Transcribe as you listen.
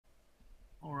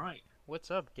Alright. What's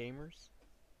up, gamers?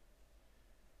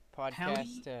 Howdy.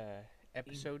 Podcast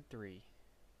episode 3.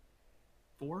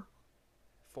 4?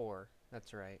 4,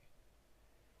 that's right.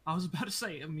 I was about to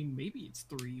say, I mean, maybe it's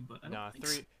 3, but I don't Nah, think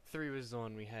 3 so. 3 was the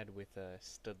one we had with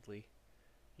Studley.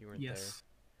 You weren't Yes.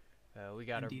 there. We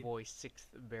got Indeed. our boy Sixth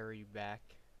Berry back.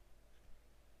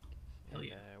 Hell And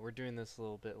yeah. we're doing this a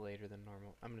little bit later than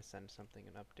normal. I'm gonna send something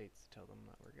in updates to tell them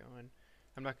that we're going.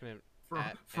 I'm not gonna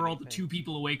For all the anything. 2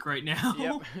 people awake right now.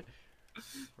 Yep.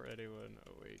 For anyone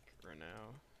awake right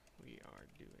now, we are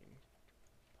doing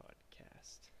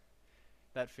podcast.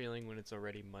 That feeling when it's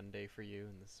already Monday for you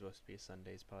and this is supposed to be a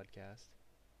Sunday's podcast.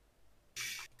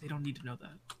 They don't need to know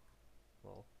that.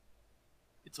 Well,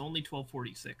 It's only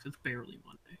 12:46. It's barely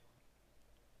Monday.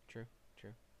 true.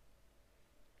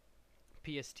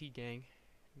 PST gang,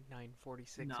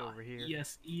 9:46 Nah, over here.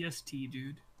 yes, EST,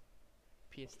 dude.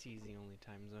 PST is the only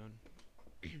time zone.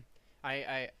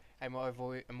 I'm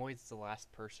always the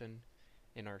last person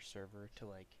in our server to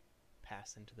like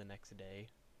pass into the next day.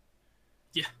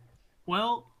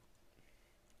 Well,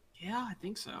 yeah, I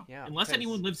think so. Yeah, Unless because-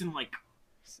 anyone lives in, like,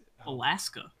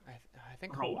 Alaska. I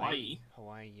think Or Hawaii.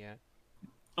 Hawaii, yeah.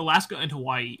 Alaska and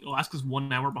Hawaii. Alaska's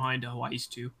 1 hour behind Hawaii's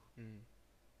 2. Mm.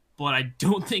 But I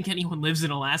don't think anyone lives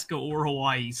in Alaska or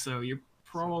Hawaii, so you're So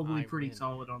probably I pretty win.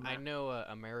 solid on that. I know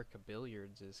America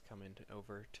Billiards is coming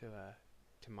over to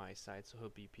my side, so he'll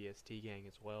be PST gang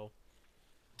as well.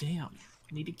 Damn,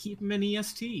 I need to keep him in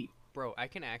EST. Bro, I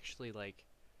can actually like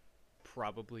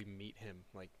probably meet him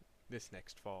like this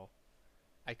next fall.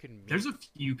 I could meet. There's a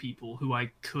few people who I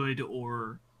could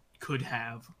or could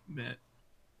have met.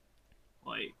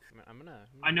 Like, I'm gonna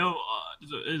I know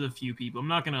there's a few people. I'm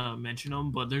not gonna mention them,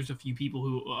 but there's a few people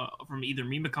who from either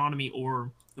Meme Economy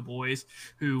or the boys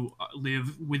who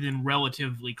live within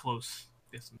relatively close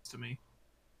distance to me.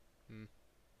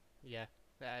 Yeah,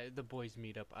 the boys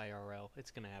meet up IRL. It's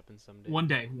gonna happen someday. One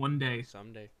day,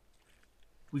 Someday.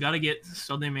 we gotta get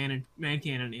Sunday Man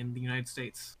Cannon in the United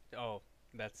States Oh,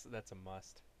 that's a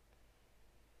must.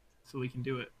 so we can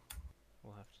do it.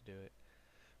 We'll have to do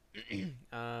it.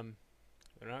 I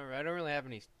don't really have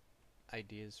any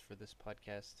ideas for this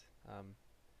podcast.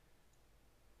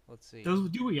 Let's see.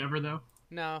 Do we ever though?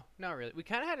 No, not really. We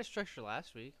kind of had a structure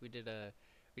last week. We did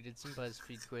some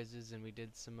BuzzFeed quizzes and we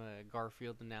did some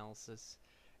Garfield analysis.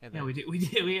 And Yeah, then, we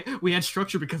did. We had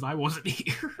structure because I wasn't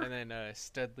here. And then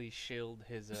Studley shilled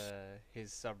his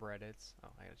subreddits. Oh,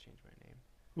 I gotta change my name.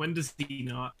 When does he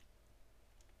not?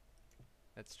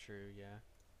 That's true. Yeah.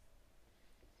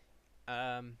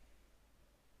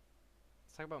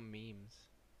 Let's talk about memes.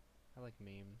 I like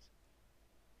memes.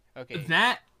 Okay.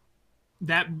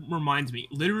 That reminds me.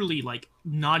 Literally, like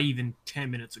not even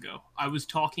 10 minutes ago, I was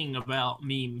talking about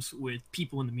memes with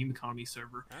people in the Meme Economy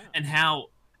server, Oh. and how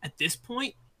at this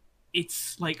point,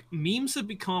 it's like memes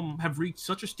have reached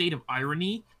such a state of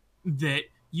irony that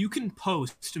you can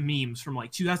post memes from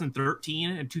like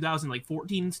 2013 and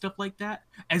 2014 and stuff like that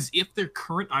as if they're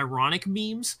current ironic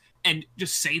memes and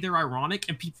just say they're ironic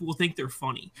and people will think they're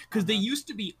funny because they used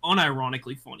to be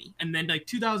unironically funny, and then like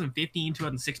 2015,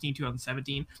 2016,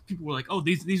 2017 people were like, oh,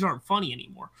 these aren't funny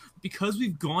anymore because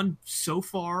we've gone so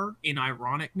far in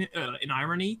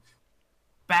irony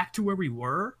back to where we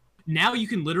were. Now you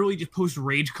can literally just post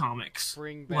rage comics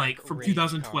Bring back like from rage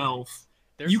 2012. comics.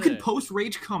 You can post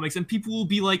rage comics and people will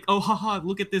be like, oh haha,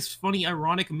 look at this funny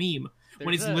ironic meme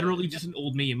when it's literally just an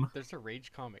old meme. There's a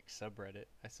rage comic subreddit.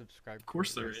 I subscribed. Of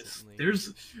course to it there is.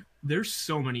 recently. There's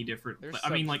so many different. There's I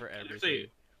mean, subs like for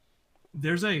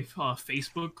there's everything. a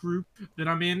Facebook group that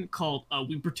I'm in called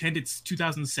we pretend it's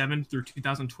 2007 through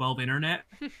 2012 internet,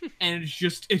 and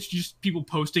it's just people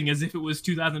posting as if it was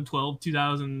 2012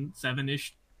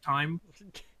 2007-ish time,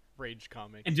 Rage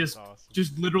comics. and is awesome.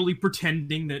 just literally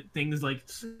pretending that things like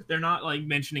they're not like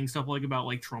mentioning stuff like about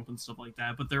like Trump and stuff like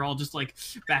that, but they're all just like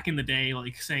back in the day,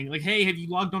 like saying like, hey, have you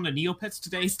logged on to Neopets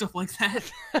today, stuff like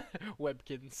that.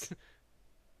 Webkins.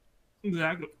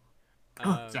 Exactly.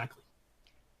 Exactly.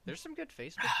 There's some good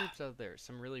Facebook groups out there.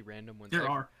 Some really random ones. There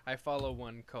are. I follow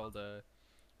one called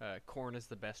 "Corn is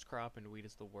the best crop and wheat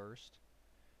is the worst,"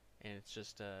 and it's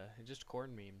just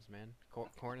corn memes, man.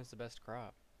 Corn is the best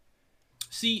crop.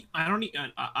 See,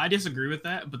 I disagree with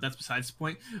that, but that's besides the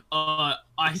point. I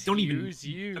don't even. Excuse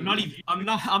you.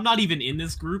 I'm not even in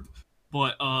this group,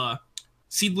 but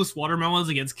seedless watermelons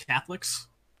against Catholics.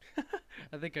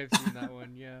 I think I've seen that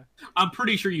one. Yeah. I'm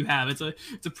pretty sure you have. It's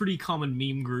a pretty common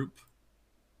meme group.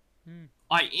 Hmm.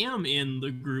 I am in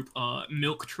the group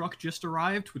Milk Truck Just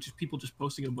Arrived, which is people just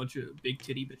posting a bunch of big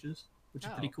titty bitches, which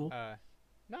is pretty cool.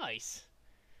 Nice.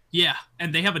 Yeah,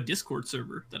 and they have a Discord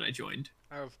server that I joined.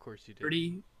 Oh, of course you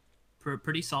did.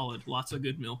 Pretty solid. Lots of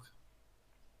good milk.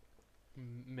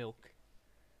 Milk.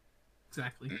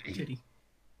 Exactly. Titty.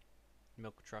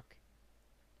 Milk truck.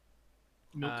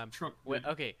 Milk truck.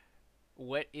 Okay.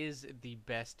 What is the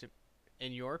best,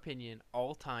 in your opinion,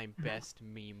 all-time best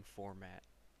meme format?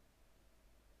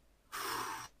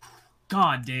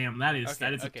 God damn, that is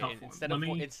a tough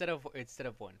one. Instead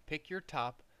of one, pick your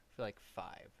top for like 5.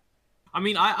 I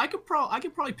mean, I could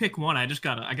probably pick one. I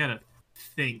gotta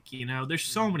think. You know, there's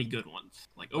so many good ones.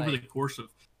 Like over the course of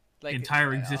the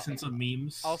entire existence of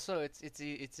memes. Also,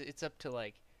 it's up to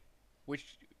like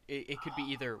which it could be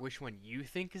either which one you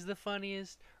think is the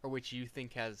funniest or which you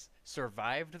think has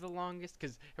survived the longest.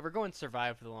 Because if we're going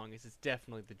survived the longest, it's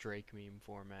definitely the Drake meme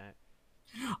format.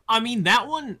 I mean, that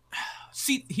one.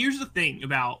 See, here's the thing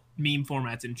about meme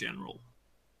formats in general.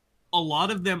 A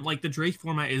lot of them, like the Drake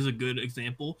format is a good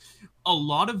example. A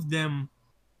lot of them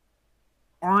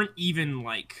aren't even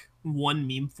like one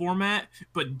meme format,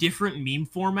 but different meme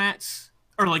formats,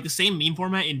 or like the same meme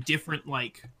format in different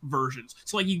like versions.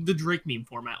 So like the Drake meme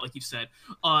format, like you said,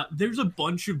 there's a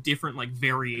bunch of different like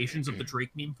variations of the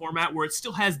Drake meme format where it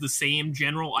still has the same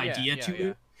general idea to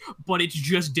it, but it's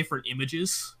just different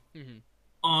images. Mm-hmm.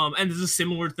 And there's a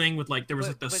similar thing with like there was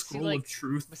like the Scroll of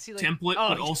Truth template,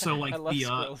 but also like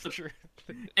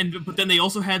but then they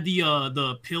also had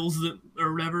the pills that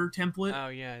or whatever template. Oh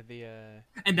yeah,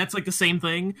 and that's like the same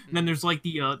thing. And then there's like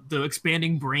the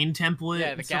expanding brain template.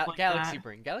 Yeah, the Galaxy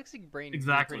Brain. Galaxy Brain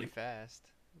exactly pretty fast.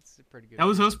 It's pretty good. That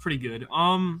was pretty good.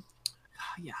 Yeah,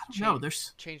 I don't know.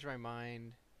 There's Changed My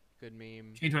Mind. Good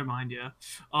meme. Changed My Mind. Yeah.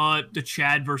 The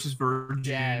Chad versus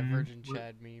Virgin. Yeah, Virgin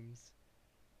Chad memes.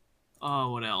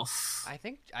 What else? I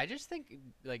just think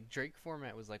like Drake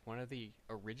format was like one of the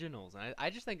originals, and I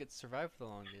just think it's survived the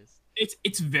longest.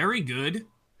 It's very good.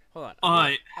 Hold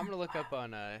on, I'm gonna look up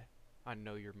on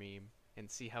Know Your Meme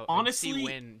and see how see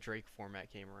when Drake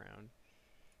format came around.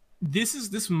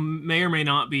 This may or may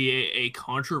not be a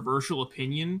controversial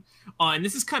opinion, and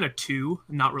this is kind of two,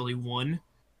 not really one,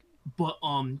 but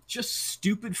just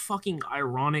stupid fucking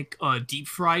ironic deep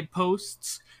fried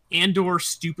posts. And/or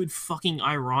stupid fucking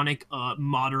ironic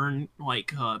modern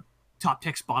like top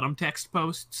text bottom text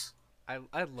posts. I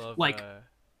love like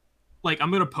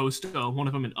I'm gonna post one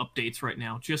of them in updates right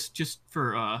now just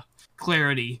for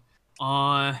clarity.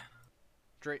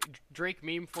 Drake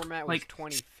meme format was like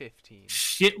 2015.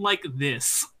 Shit like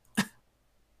this.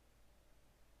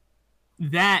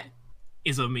 That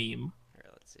is a meme.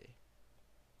 Alright, let's see.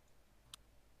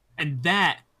 And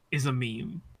that is a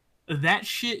meme. That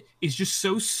shit is just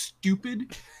so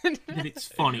stupid that it's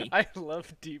funny. I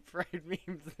love deep fried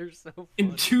memes. They're so funny.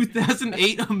 In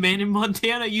 2008, a man in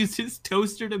Montana used his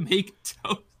toaster to make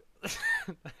toast.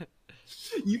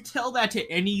 You tell that to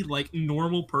any like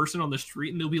normal person on the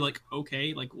street and they'll be like,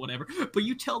 okay, like whatever. But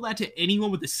you tell that to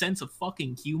anyone with a sense of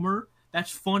fucking humor,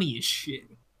 that's funny as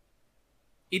shit.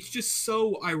 It's just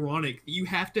so ironic that you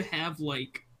have to have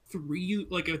like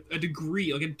a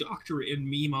degree, like a doctorate in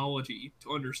memeology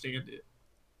to understand it.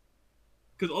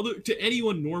 Because to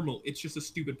anyone normal, it's just a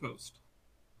stupid post.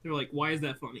 They're like, why is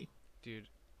that funny? Dude.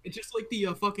 It's just like the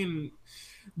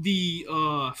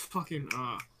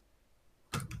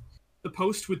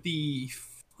post with the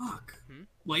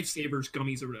Lifesavers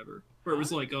gummies or whatever. Where it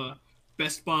was like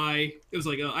Best Buy, it was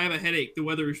like I have a headache, the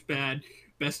weather is bad,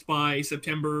 Best Buy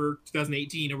September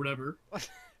 2018 or whatever.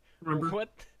 Remember?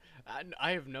 What?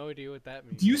 I have no idea what that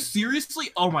means. Do you seriously?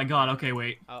 Oh my god, okay,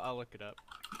 wait. I'll look it up.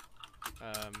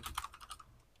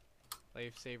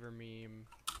 Lifesaver meme.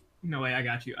 No way, I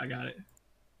got you. I got it.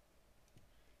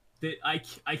 I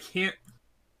can't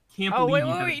oh, believe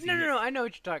wait, no, I know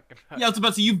what you're talking about. Yeah, I was about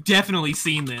to say, you've definitely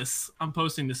seen this. I'm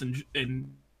posting this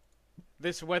in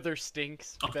This weather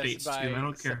stinks. Updates, Best Buy, too. I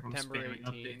don't care September if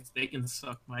I'm spamming 18. updates. They can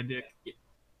suck my dick. Yeah.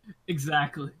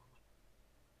 Exactly.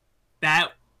 That...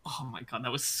 Oh my god,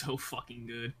 that was so fucking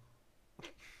good.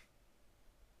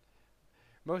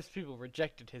 Most people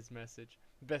rejected his message.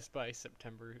 Best Buy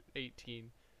September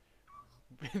 18.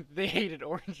 They hated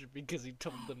Orange because he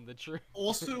told them the truth.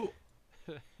 Also,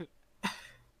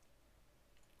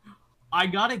 I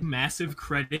got a massive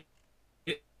credit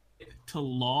to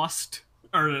Lost,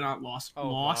 or not Lost,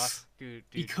 Lost, dude,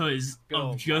 because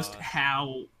of just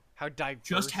how diverse,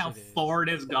 just how far it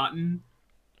has gotten.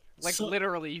 Like so,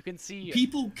 literally, you can see you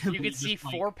can see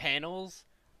 4 panels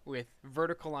with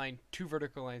vertical line, 2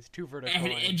 vertical lines, 2 vertical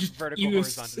lines, just, vertical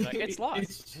horizontal. Like, it's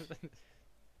Lost.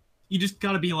 You just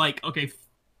gotta be like, okay,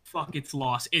 fuck, it's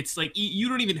Lost. It's like you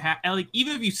don't even have like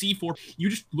even if you see 4,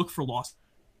 you just look for Lost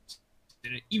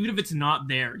in it. Even if it's not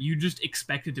there, you just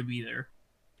expect it to be there.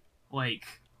 Like,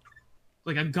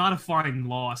 Like I've got to find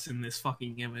Loss in this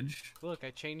fucking image. Look,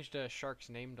 I changed a shark's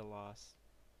name to Loss.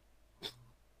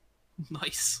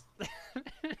 Nice.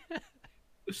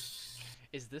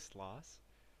 Is this Loss?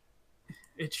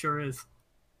 It sure is.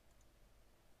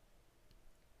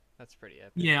 That's pretty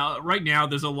epic. Yeah, right now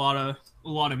there's a lot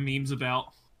of memes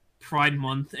about Pride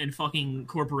Month and fucking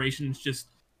corporations just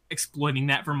exploiting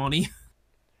that for money.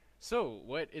 So,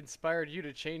 what inspired you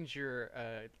to change your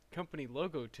company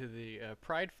logo to the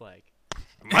pride flag?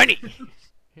 Money.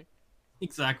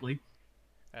 Exactly.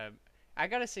 I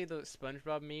gotta say, those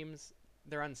SpongeBob memes,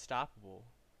 they're unstoppable.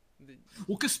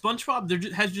 Well, because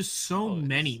SpongeBob has just so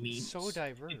many memes. So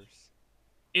diverse.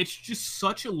 It's just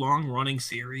such a long-running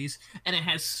series, and it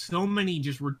has so many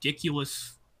just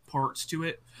ridiculous parts to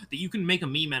it that you can make a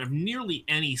meme out of nearly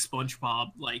any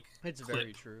SpongeBob It's clip.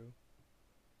 very true.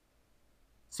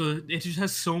 So it just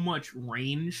has so much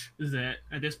range that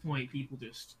at this point people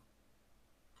just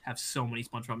have so many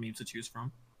SpongeBob memes to choose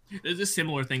from. There's a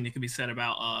similar thing that could be said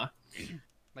about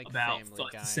Family Guy.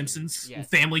 The Simpsons. Yeah.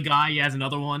 Family Guy has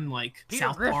another one, like Peter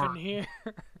South Griffin Park. here.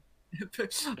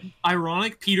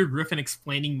 Ironic Peter Griffin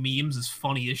explaining memes is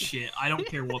funny as shit. I don't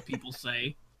care what people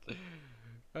say.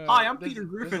 Hi, I'm Peter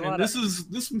Griffin, and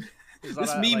this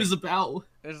meme is about.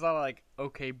 There's a lot of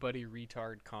okay buddy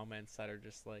retard comments that are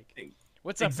just like,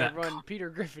 what's up everyone, Peter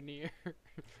Griffin here.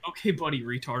 Okay buddy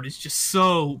retard is just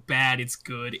so bad it's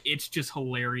good. It's just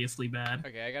hilariously bad.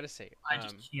 Okay, I gotta say, I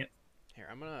just can't. Here,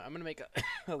 I'm gonna make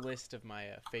a list of my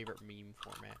favorite meme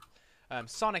format.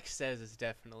 Sonic Says is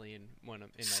definitely in one of.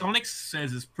 Sonic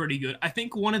Says is pretty good. I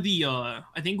think one of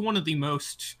the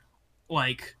most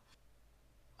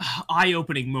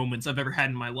eye-opening moments I've ever had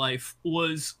in my life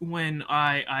was when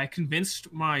I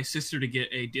convinced my sister to get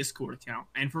a Discord account.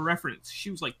 And for reference, she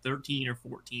was like 13 or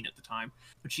 14 at the time,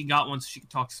 but she got one so she could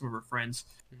talk to some of her friends.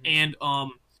 Mm-hmm.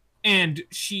 And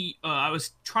she I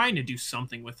was trying to do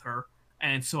something with her,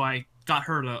 and so I got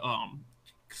her to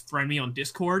friend me on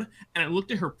Discord, and I looked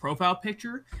at her profile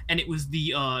picture, and it was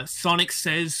the Sonic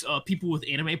Says people with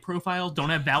anime profile don't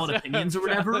have valid opinions or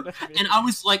whatever. And I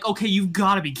was like, okay, you've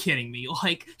got to be kidding me.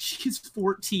 Like, she's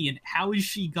 14. How has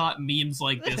she got memes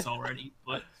like this already?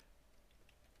 But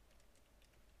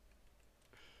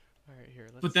all right, here.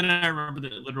 But then I remember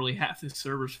that literally half the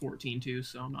server's 14 too,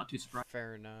 so I'm not too surprised.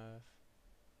 Fair enough.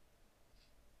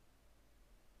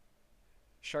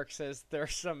 Shark says, there are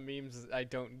some memes I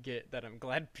don't get that I'm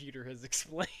glad Peter has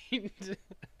explained.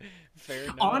 Fair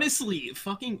enough. Honestly,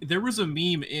 there was a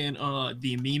meme in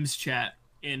the memes chat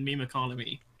in Meme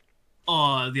Economy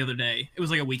the other day. It was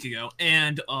like a week ago,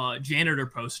 and Janitor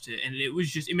posted it, and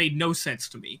it made no sense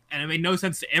to me, and it made no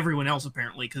sense to everyone else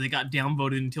apparently, because it got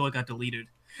downvoted until it got deleted.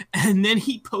 And then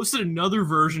he posted another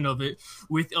version of it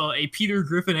with a Peter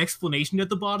Griffin explanation at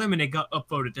the bottom, and it got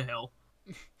upvoted to hell.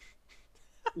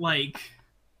 Like,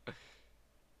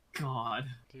 God,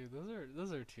 dude,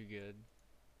 those are too good.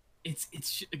 It's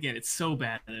again, it's so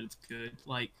bad that it's good.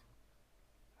 Like,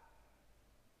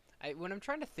 when I'm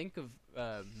trying to think of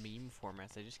meme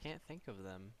formats, I just can't think of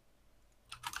them.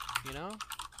 You know?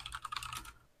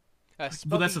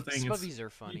 But that's the thing. Spubbies are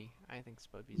funny. I think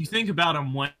Spubbies. You think about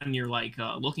them when you're like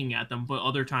looking at them, but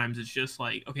other times it's just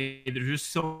like, okay, there's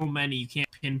just so many you can't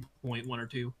pinpoint one or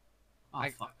two. Oh,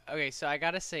 fuck. Okay, so I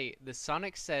gotta say the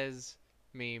Sonic Says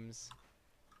memes,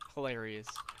 hilarious.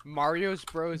 Mario's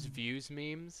Bros Views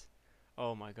memes,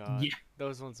 oh my god, yeah.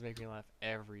 Those ones make me laugh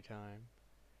every time.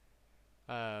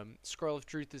 Scroll of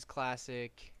Truth is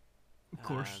classic. Of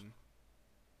course.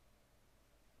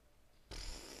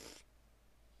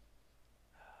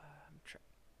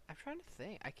 I'm trying to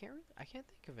think. I can't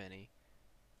think of any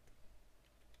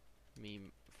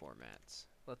meme formats.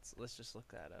 Let's just look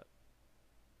that up.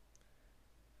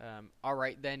 All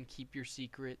right then, keep your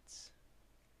secrets.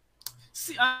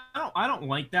 See, I don't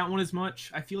like that one as much.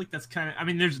 I feel like that's kind of. I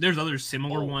mean, there's other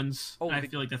similar ones. I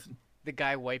feel like that's the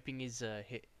guy wiping his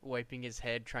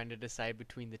head, trying to decide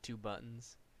between the two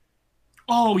buttons.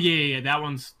 Oh yeah, that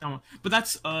one. But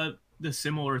that's the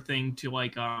similar thing to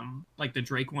like the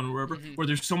Drake one or whatever, where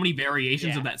there's so many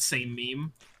variations of that same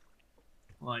meme.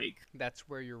 Like, that's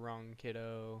where you're wrong,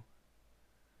 kiddo.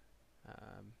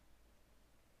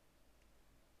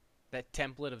 That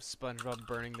template of SpongeBob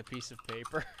burning the piece of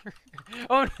paper.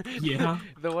 Oh yeah,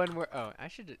 the one where I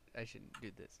shouldn't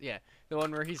do this. Yeah, the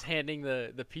one where he's handing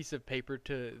the piece of paper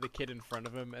to the kid in front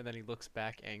of him, and then he looks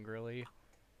back angrily.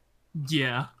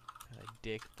 Yeah.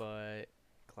 Dick butt,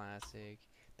 classic.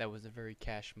 That was a very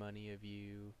Cash Money of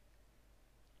you.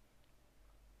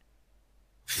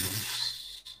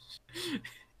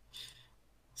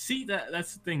 See,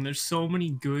 that's the thing. There's so many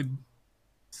good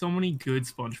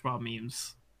SpongeBob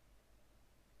memes.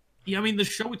 Yeah, I mean the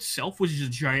show itself was just a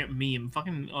giant meme.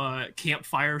 Fucking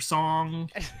campfire song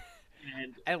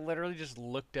and I literally just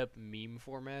looked up meme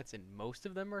formats, and most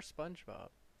of them are SpongeBob.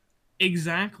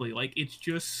 exactly like it's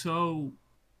just so.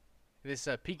 This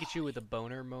Pikachu with a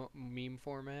boner meme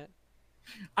format.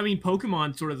 I mean,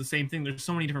 Pokemon's sort of the same thing. There's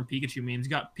so many different Pikachu memes.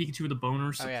 You got Pikachu with a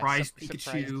boner, Oh yeah, surprise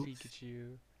surprise Pikachu,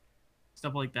 Pikachu.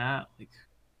 stuff like that. Like,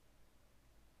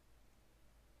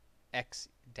 X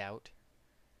doubt.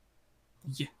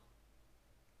 yeah,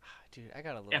 Dude, I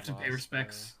got a you little have to pay lost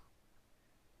respects.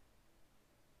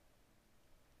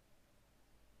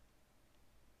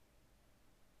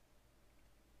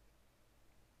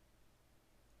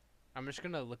 I'm just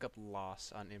gonna look up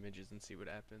loss on images and see what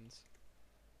happens.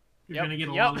 You're gonna get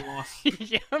a Yep. lot of loss.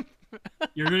 Yep.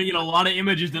 You're gonna get a lot of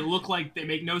images that look like they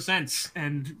make no sense,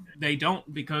 and they don't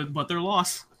but they're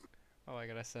lost. Oh, I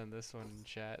gotta send this one in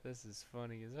chat. This is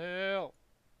funny as hell.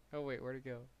 Oh wait, where'd it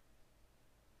go?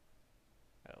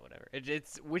 Oh, whatever.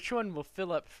 It's which one will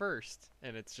fill up first,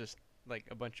 and it's just like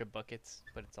a bunch of buckets,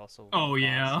 but it's also. Oh loss.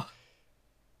 yeah,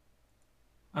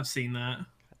 I've seen that.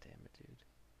 God damn it, dude.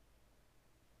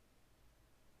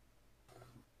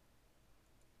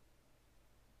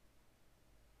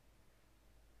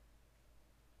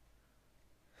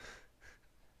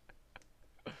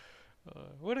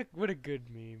 What a good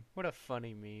meme. What a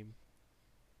funny meme.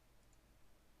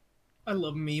 I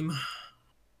love meme.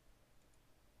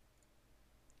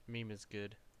 Meme is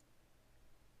good.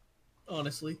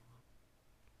 Honestly,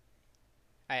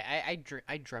 I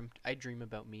dream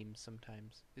about memes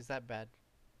sometimes. Is that bad?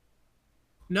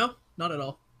 no, not at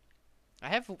all. I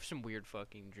have some weird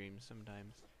fucking dreams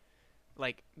sometimes.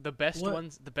 Like the best What?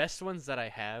 ones that I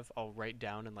have, I'll write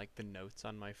down in like the notes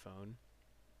on my phone,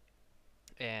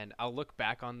 and I'll look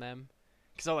back on them,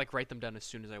 because I'll like write them down as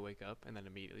soon as I wake up, and then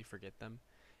immediately forget them,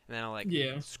 and then I'll like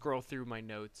Yeah. scroll through my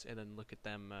notes and then look at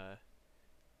them a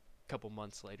couple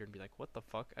months later and be like, what the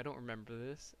fuck? I don't remember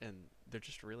this, and they're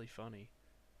just really funny.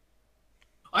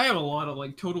 I have a lot of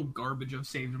like total garbage I've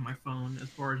saved in my phone as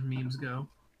far as memes go.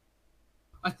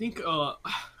 I think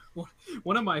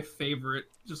one of my favorite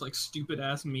just like stupid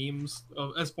ass memes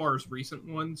as far as recent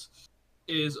ones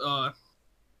is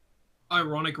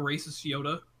ironic racist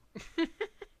Yoda.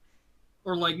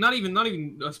 Or like not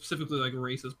even specifically like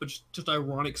racist, but just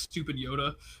ironic stupid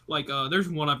Yoda. Like there's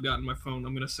one I've got in my phone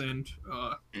I'm gonna send,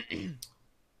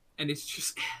 and it's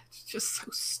just so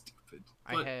stupid.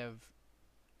 But I have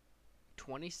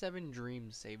 27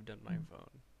 dreams saved on my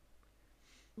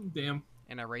phone. damn,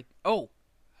 And I write. Oh,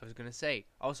 I was gonna say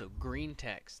also green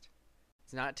text.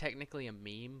 It's not technically a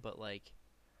meme, but like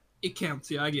it counts.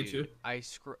 Yeah, I get dude, you. I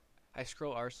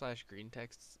scroll r/green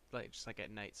text like just like at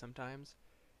night sometimes.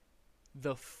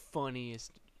 The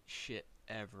funniest shit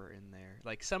ever in there.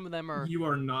 Like some of them are. You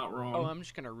are not wrong. Oh, I'm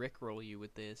just gonna rickroll you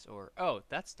with this, or oh,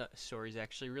 story's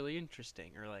actually really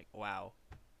interesting, or like wow,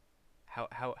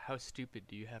 how stupid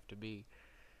do you have to be?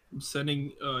 I'm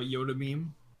sending Yoda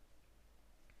meme.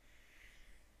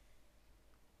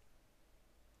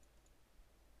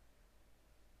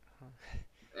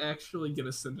 Actually,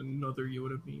 gonna send another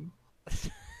Yoda meme.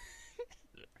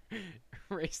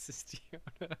 Racist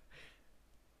Yoda.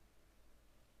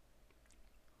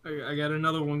 I got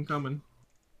another one coming.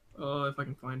 If I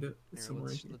can find it, it's Here,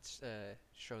 somewhere in here. let's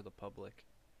show the public.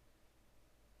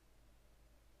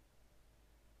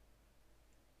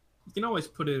 You can always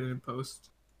put it in post.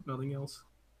 Nothing else.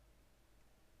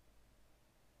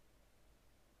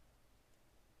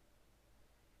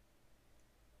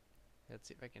 Let's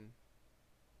see if I can.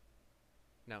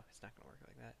 No, it's not gonna work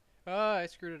like that. Oh, I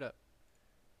screwed it up.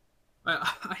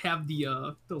 I have the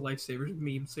lifesavers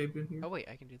meme saved in here. Oh wait,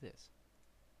 I can do this.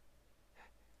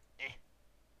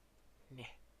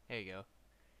 There you go.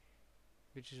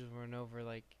 Bitches run over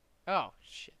like. Oh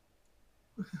shit.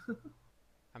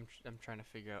 I'm trying to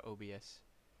figure out OBS.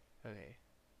 Okay.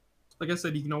 Like I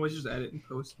said, you can always just add it in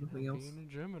post. Nothing else. Being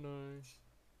a Gemini.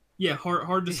 Yeah,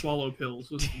 hard to swallow pills.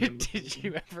 Was the name of the Did movie.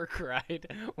 you ever cried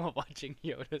while watching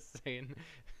Yoda saying?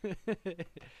 I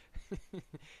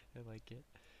like it.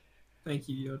 Thank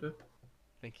you, Yoda.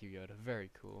 Thank you, Yoda.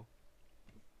 Very cool.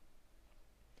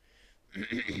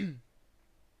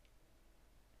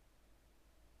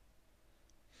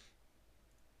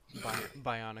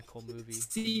 Bionicle movie.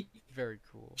 See, Very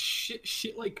cool.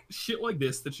 shit like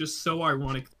this. That's just so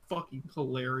ironic, fucking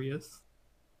hilarious.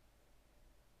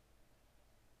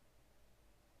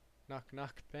 Knock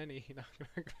knock Penny. Knock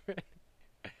knock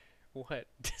Penny. What?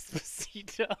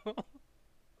 Despacito.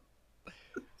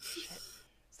 Shit.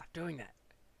 Stop doing that.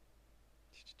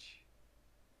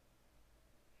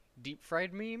 Deep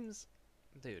fried memes,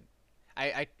 dude.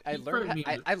 I Deep fried learned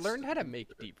memes I are learned how to so make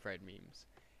good. deep fried memes,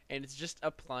 and it's just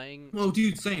applying. Oh,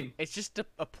 dude, same. It's just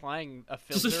applying a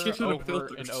Just a filter shit ton of over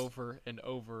and filters. over and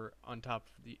over on top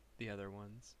of the other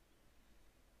ones.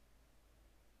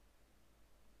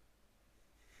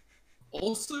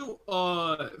 Also,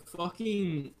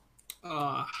 fucking,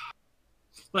 uh,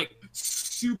 like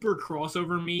super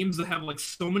crossover memes that have like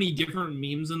so many different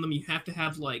memes in them. You have to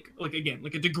have like again,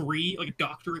 like a degree, like a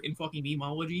doctorate in fucking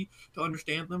memeology to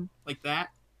understand them. Like that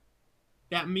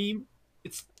meme.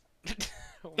 It's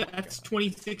Oh my that's god!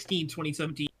 2016,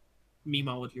 2017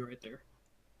 memeology right there.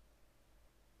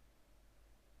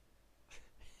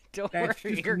 Don't That's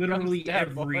worry, just here comes literally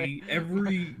Dad Boy.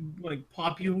 every like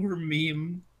popular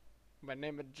meme. My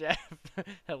name is Jeff.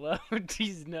 Hello,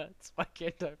 these nuts. Why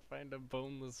can't I find a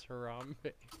boneless Harambe?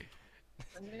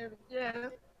 Yeah.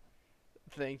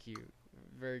 Thank you.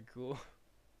 Very cool.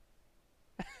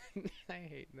 I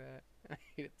hate that. I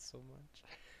hate it so much.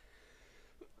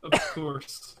 Of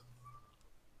course.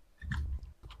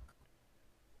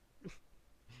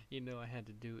 You know I had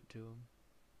to do it to him.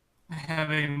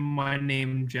 Having my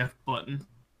name Jeff Button.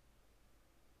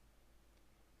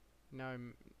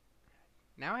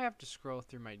 Now I have to scroll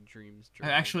through my dreams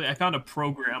journal. Actually, I found a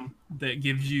program that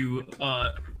gives you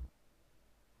I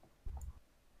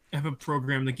have a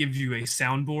program that gives you a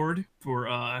soundboard for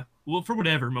well, for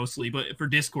whatever mostly, but for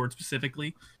Discord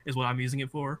specifically is what I'm using it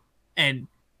for. And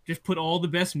just put all the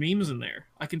best memes in there.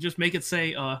 I can just make it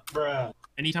say Bruh.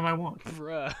 anytime I want.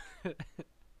 Bruh.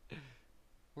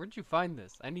 Where'd you find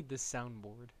this? I need this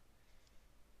soundboard.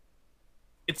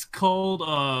 It's called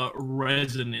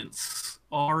Resonance.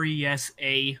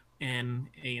 RESANANCE.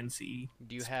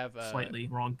 Do you have Slightly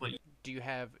wrong, but do you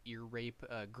have Ear Rape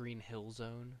Green Hill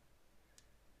Zone?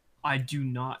 I do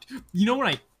not. You know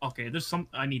what okay, there's some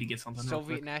I need to get something real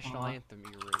Soviet quick. National Anthem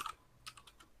Ear Rape.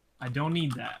 I don't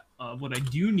need that. What I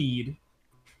do need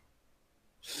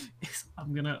is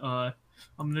I'm gonna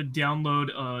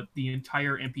download the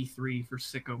entire MP3 for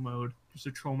sicko mode just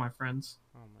to troll my friends.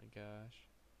 Oh my gosh.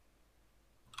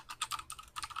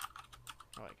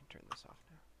 Oh, I can turn this off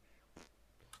now.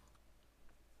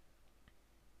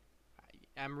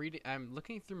 I'm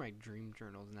looking through my dream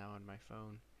journals now on my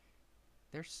phone.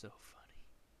 They're so funny.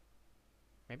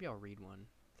 Maybe I'll read one.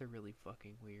 They're really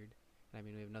fucking weird. I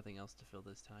mean, we have nothing else to fill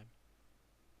this time.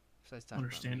 Besides talking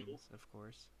about Understandable. memes, of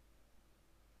course.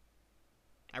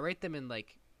 I write them in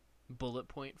like bullet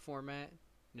point format,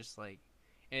 just like,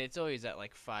 and it's always at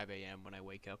like 5 a.m. when I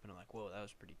wake up and I'm like, whoa, that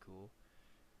was pretty cool.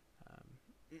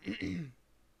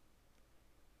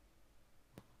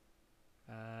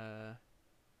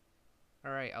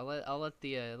 All right, I'll let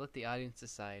the audience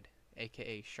decide,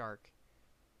 aka Shark.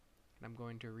 And I'm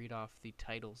going to read off the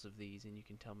titles of these, and you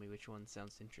can tell me which one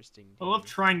sounds interesting to I love you.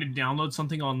 trying to download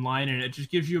something online and it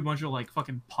just gives you a bunch of like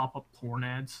fucking pop-up porn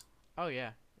ads. Oh yeah,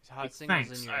 it's hot Like, singles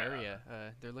thanks, in your area.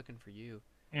 They're looking for you.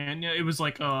 And it was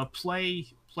like play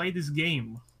this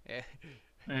game.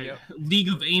 Yep. League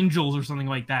of Angels or something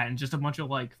like that, and just a bunch of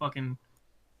like fucking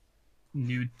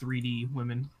nude 3D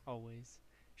women. Always.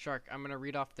 Shark, I'm gonna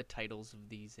read off the titles of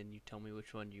these, and you tell me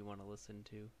which one you want to listen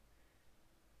to.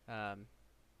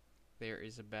 There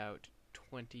is about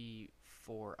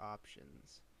 24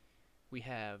 options. We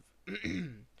have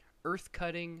earth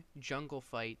cutting, jungle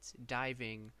fights,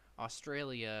 diving,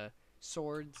 Australia,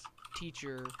 swords,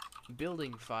 teacher,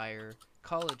 building fire,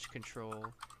 college control,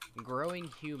 growing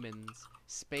humans,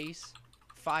 space,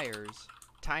 fires,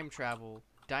 time travel,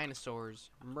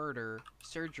 dinosaurs, murder,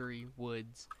 surgery,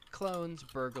 woods, clones,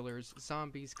 burglars,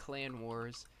 zombies, clan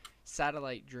wars,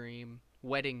 satellite dream,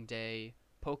 wedding day,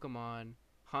 Pokemon,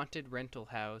 haunted rental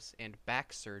house, and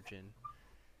back surgeon.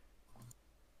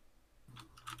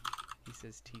 He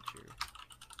says teacher.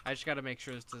 I just gotta make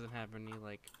sure this doesn't have any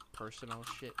like personal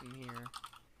shit in here.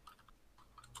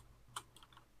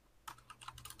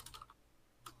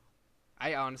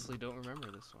 I honestly don't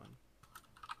remember this one.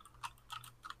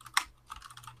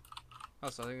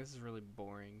 Also, I think this is really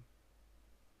boring.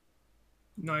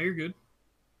 No, you're good.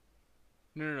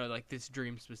 No, like this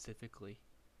dream specifically.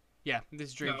 Yeah,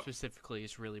 this dream No. specifically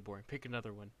is really boring. Pick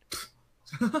another one.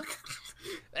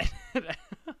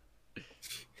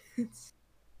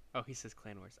 Oh, he says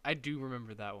Clan Wars. I do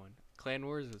remember that one. Clan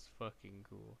Wars is fucking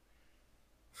cool.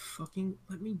 Fucking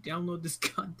let me download this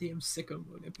goddamn sicko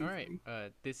mode MP3. All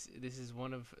right, this is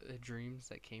one of the dreams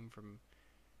that came from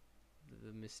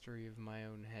the mystery of my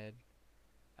own head.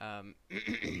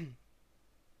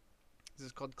 This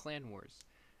is called Clan Wars.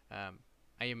 I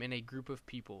am in a group of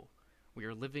people. We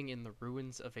are living in the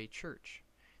ruins of a church.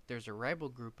 There's a rival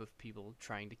group of people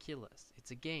trying to kill us.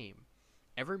 It's a game.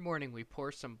 Every morning we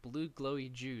pour some blue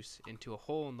glowy juice into a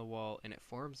hole in the wall and it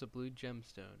forms a blue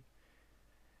gemstone.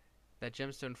 That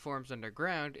gemstone forms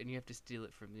underground, and you have to steal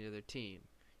it from the other team.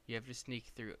 You have to sneak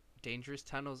through dangerous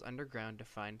tunnels underground to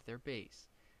find their base.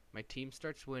 My team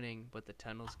starts winning, but the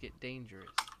tunnels get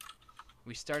dangerous.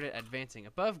 We started advancing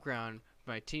above ground,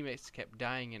 but my teammates kept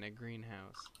dying in a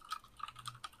greenhouse.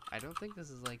 I don't think this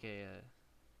is like a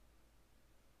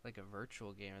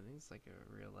virtual game. I think it's like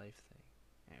a real life thing.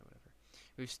 Yeah, whatever.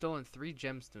 We've stolen 3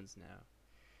 gemstones now.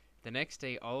 The next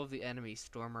day, all of the enemies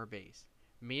storm our base.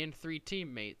 Me and 3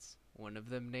 teammates, one of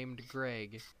them named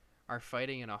Greg, are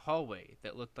fighting in a hallway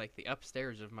that looked like the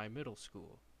upstairs of my middle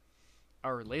school.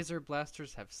 Our laser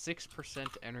blasters have 6%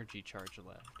 energy charge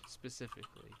left,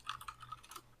 specifically.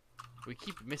 We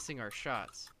keep missing our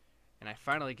shots, and I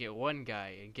finally get one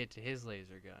guy and get to his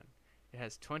laser gun. It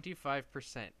has 25%,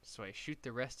 so I shoot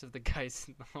the rest of the guys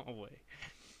in the hallway.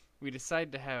 We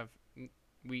decide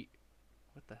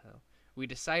we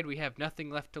decide we have nothing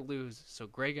left to lose, so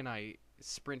Greg and I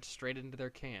sprint straight into their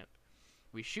camp.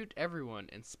 We shoot everyone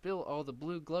and spill all the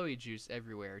blue glowy juice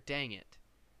everywhere. Dang it.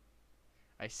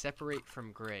 I separate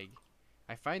from Greg.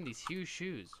 I find these huge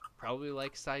shoes, probably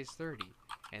like size 30,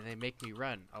 and they make me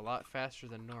run a lot faster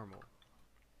than normal.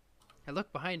 I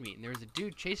look behind me, and there's a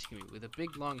dude chasing me with a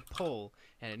big long pole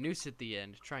and a noose at the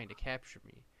end trying to capture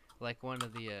me, like one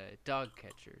of the dog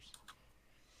catchers.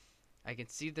 I can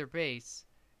see their base,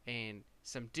 and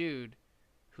some dude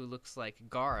who looks like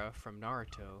Gaara from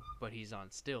Naruto, but he's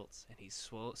on stilts, and he's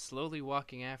slowly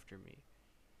walking after me.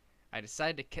 I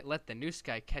decide to let the noose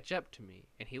guy catch up to me,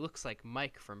 and he looks like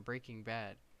Mike from Breaking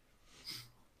Bad.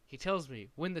 He tells me,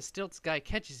 when the stilts guy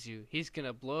catches you, he's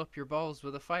gonna blow up your balls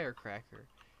with a firecracker.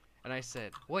 And I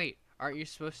said, wait, aren't you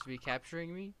supposed to be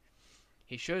capturing me?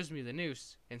 He shows me the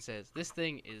noose and says, this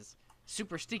thing is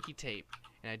super sticky tape,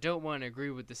 and I don't want to agree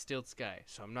with the stilts guy,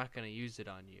 so I'm not gonna use it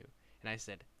on you. And I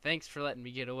said, thanks for letting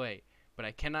me get away, but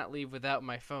I cannot leave without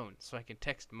my phone, so I can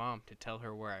text Mom to tell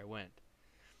her where I went.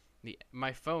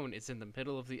 My phone is in the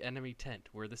middle of the enemy tent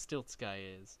where the stilts guy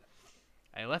is.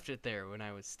 I left it there when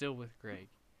I was still with Greg.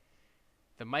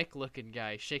 The Mike-looking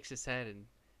guy shakes his head and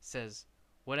says,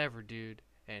 whatever, dude,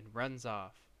 and runs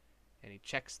off. And he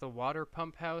checks the water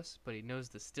pump house, but he knows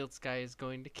the stilts guy is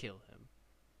going to kill him.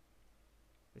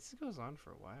 This goes on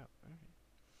for a while. All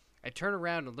right. I turn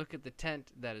around and look at the tent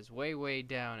that is way, way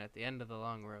down at the end of the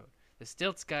long road. The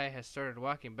stilts guy has started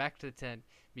walking back to the tent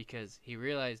because he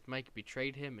realized Mike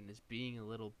betrayed him and is being a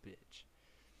little bitch.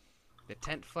 The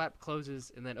tent flap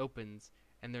closes and then opens,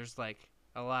 and there's like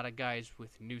a lot of guys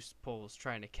with noose poles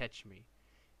trying to catch me.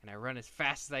 And I run as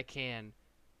fast as I can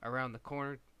around the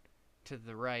corner to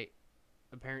the right.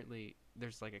 Apparently,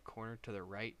 there's like a corner to the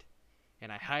right.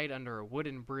 And I hide under a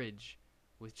wooden bridge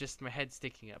with just my head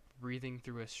sticking up, breathing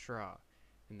through a straw.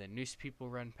 And the noose people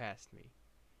run past me.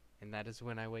 And that is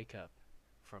when I wake up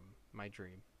from my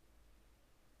dream.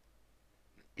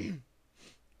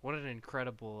 What an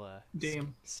incredible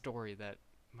story that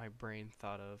my brain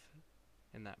thought of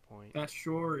in that point. That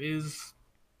sure is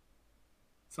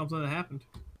something that happened.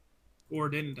 Or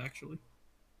didn't, actually.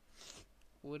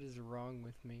 What is wrong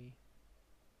with me?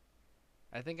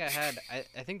 I think I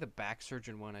think the back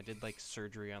surgeon one, I did like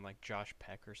surgery on like Josh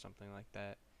Peck or something like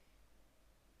that.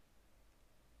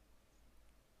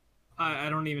 I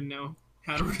don't even know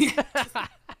how to react.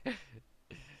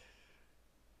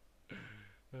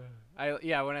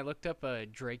 When I looked up a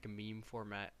Drake meme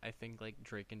format, I think like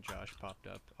Drake and Josh popped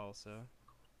up also.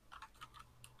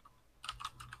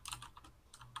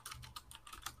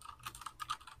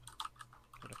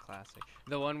 What a classic.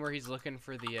 The one where he's looking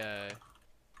for the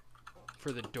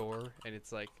door and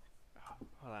it's like, oh,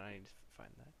 hold on, I need to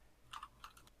find that.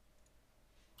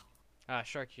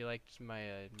 Shark, you liked my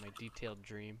my detailed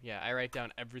dream? Yeah, I write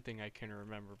down everything I can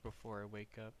remember before I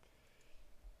wake up.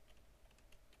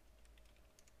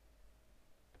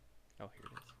 Oh, here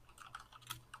it is.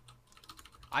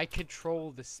 I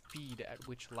control the speed at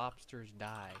which lobsters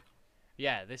die.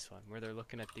 Yeah, this one, where they're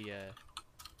looking at the,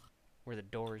 where the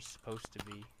door is supposed to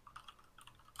be.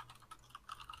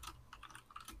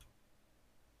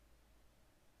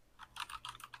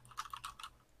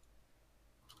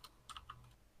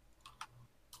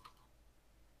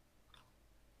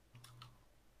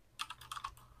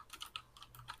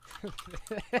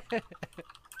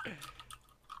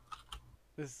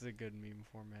 This is a good meme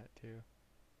format too.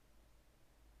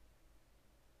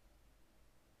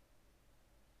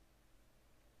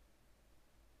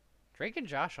 Drake and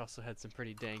Josh also had some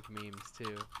pretty dank memes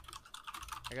too,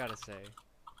 I gotta say.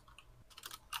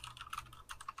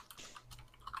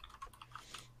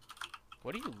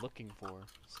 What are you looking for,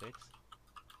 Six?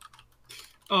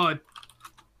 I'm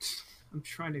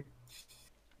trying to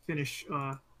finish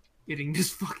getting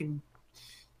this fucking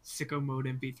Sicko Mode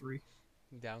MP3.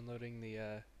 Downloading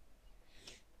the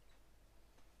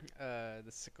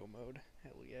sicko mode.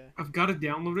 Hell yeah. I've got to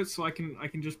download it so I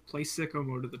can just play Sicko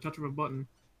Mode at the touch of a button.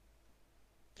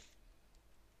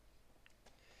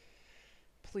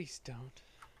 Please don't.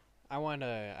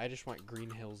 I just want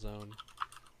Green Hill Zone.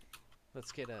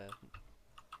 Let's get the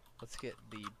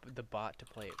bot to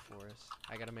play it for us.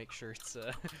 I gotta make sure it's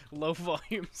low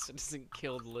volume so it doesn't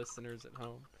kill the listeners at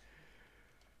home.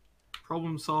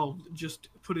 Problem solved. Just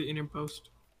put it in post.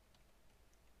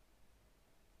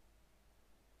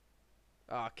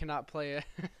 Cannot play a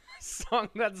song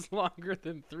that's longer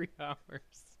than 3 hours.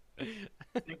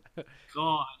 Thank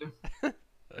God.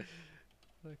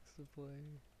 Alexa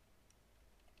play.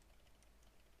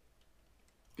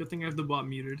 Good thing I have the bot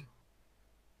muted.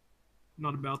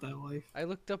 Not about that life. I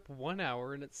looked up 1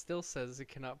 hour and it still says it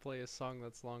cannot play a song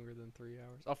that's longer than 3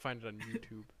 hours. I'll find it on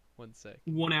YouTube. 1 sec.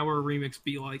 1 hour remix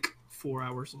be like 4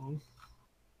 hours long.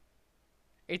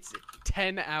 It's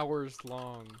 10 hours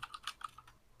long.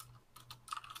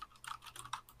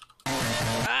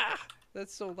 Ah!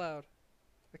 That's so loud.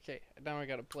 Okay, now I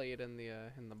gotta play it in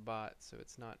the bot so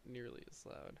it's not nearly as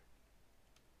loud.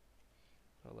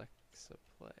 Alexa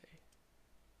play.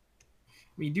 I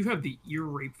mean, you do have the ear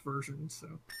rape version, so.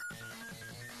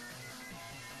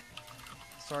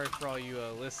 Sorry for all you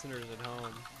listeners at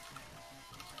home.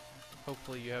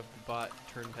 Hopefully you have the bot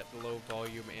turned at low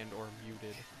volume and or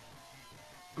muted.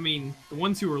 I mean, the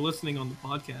ones who are listening on the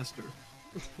podcast are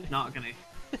not gonna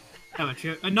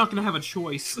have a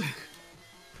choice.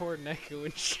 Poor Neko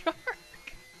and Shark.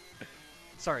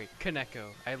 Sorry,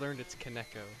 Kaneko. I learned it's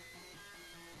Kaneko.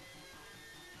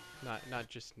 Not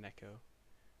just Neko.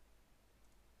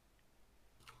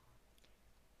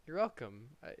 You're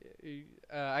welcome.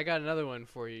 I got another one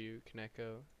for you,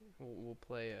 Kaneko. We'll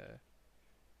play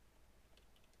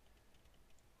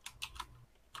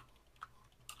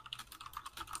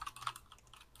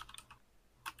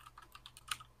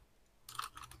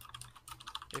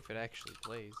if it actually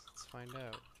plays. Let's find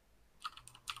out.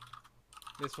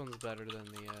 This one's better than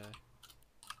the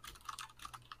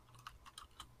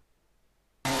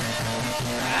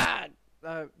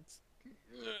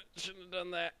shouldn't have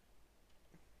done that.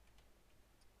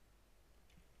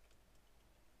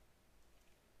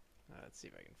 Let's see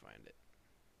if I can find it.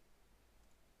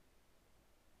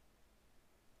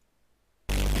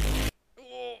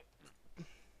 Oh.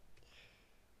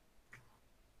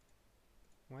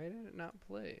 Why did it not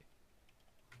play?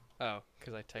 Oh,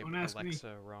 because I typed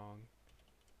Alexa wrong.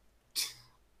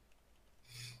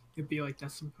 It'd be like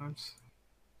that sometimes.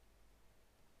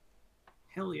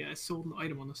 Hell yeah, I sold an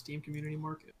item on the Steam Community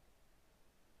Market.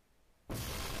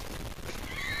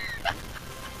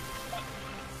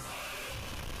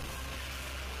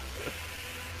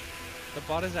 The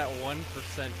bot is at 1% and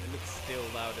it's still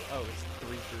loud. Oh, it's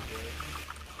 3%.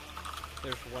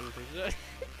 There's 1%.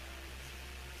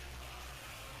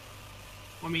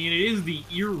 I mean, it is the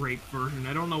ear rape version.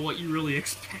 I don't know what you really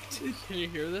expected. Can you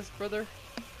hear this, brother?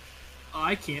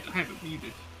 I can't. I have it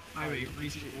muted. I have a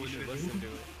reason to listen to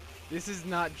it. This is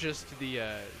not just the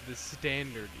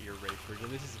standard ear rape version.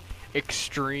 This is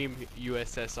extreme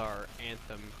USSR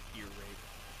anthem ear rape.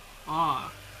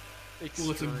 Ah. Extreme.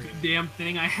 Well, it's a good damn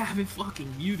thing I have it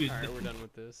fucking muted. Alright, we're done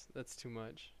with this. That's too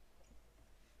much.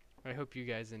 I hope you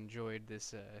guys enjoyed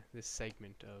this this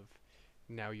segment of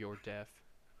Now You're Deaf.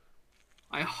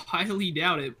 I highly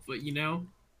doubt it, but you know,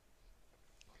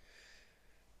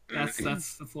 that's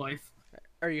life.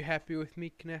 Are you happy with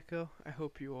me, Kaneko? I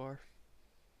hope you are.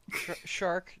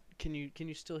 Shark, can you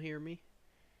still hear me?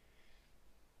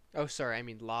 Oh, sorry, I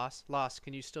mean Lost. Lost,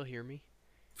 can you still hear me?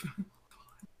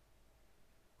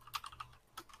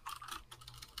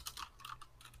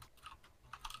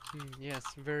 Yes,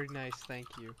 very nice, thank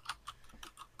you.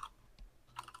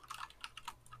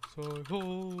 So I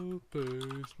hope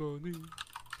it's money.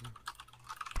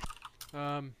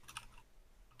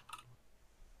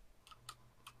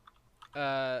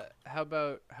 How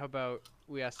about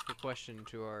we ask a question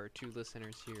to our 2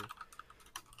 listeners here?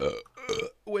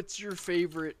 What's your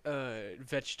favorite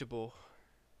vegetable?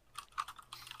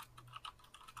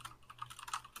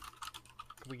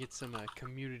 Can we get some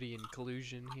community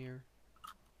inclusion here?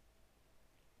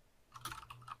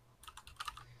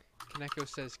 Kaneko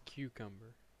says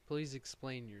cucumber. Please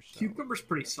explain yourself. Cucumber's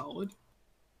pretty solid.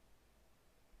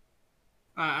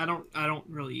 I don't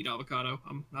really eat avocado.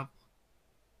 I'm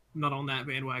not on that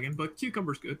bandwagon, but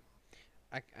cucumber's good.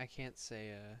 I can't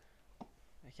say I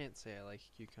like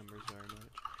cucumbers very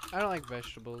much. I don't like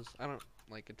vegetables. I don't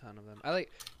like a ton of them.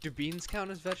 Do beans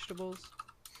count as vegetables?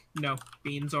 No,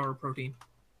 beans are protein.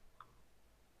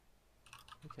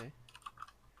 Okay.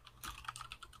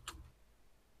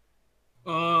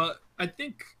 I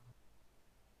think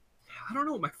I don't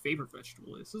know what my favorite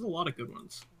vegetable is. There's a lot of good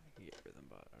ones. Get rhythm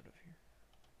bot out of here.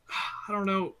 I don't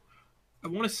know. I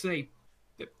want to say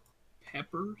that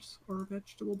peppers are a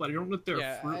vegetable, but I don't know if they're a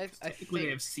Yeah, fruit because I technically they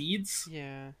think. have seeds,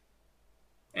 Yeah.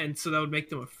 and so that would make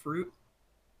them a fruit.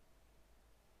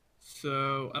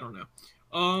 So I don't know.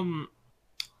 Um,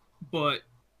 but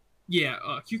yeah,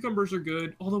 cucumbers are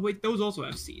good. Although wait, those also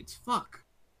have seeds. Fuck.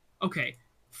 Okay,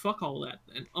 fuck all that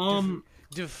then.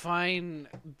 Define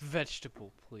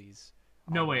vegetable, please.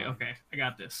 No wait. Okay, I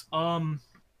got this.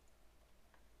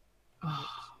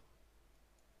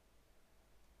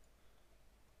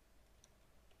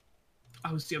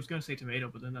 I was gonna say tomato,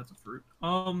 but then that's a fruit.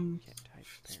 Can't type, apparently.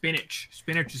 Spinach.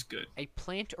 Spinach is good. A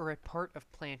plant or a part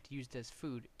of plant used as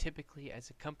food, typically as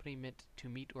accompaniment to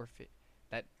meat or fish.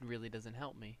 That really doesn't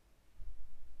help me.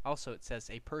 Also, it says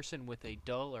a person with a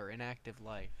dull or inactive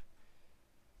life.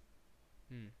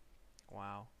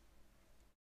 Wow.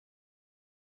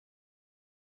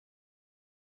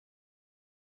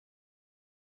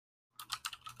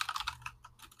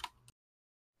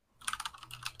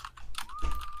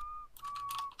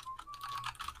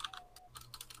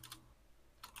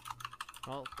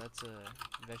 Well, that's a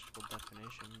vegetable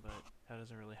definition, but that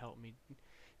doesn't really help me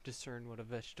discern what a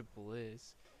vegetable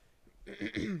is.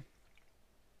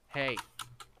 Hey,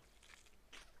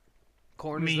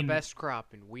 corn I is the mean, best crop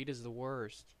and wheat is the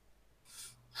worst.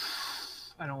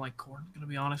 I don't like corn. Gonna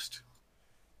be honest.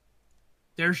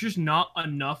 There's just not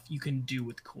enough you can do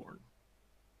with corn.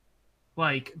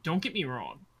 Like, don't get me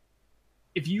wrong.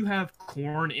 If you have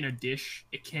corn in a dish,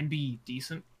 it can be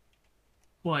decent.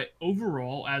 But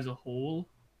overall, as a whole,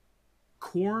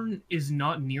 corn is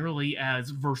not nearly as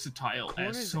versatile Corn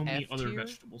as is so many F other tier?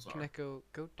 vegetables Can I are. go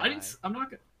I die? didn't. I'm not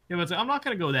gonna. Yeah, but I'm not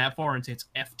gonna go that far and say it's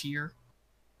F tier.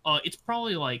 It's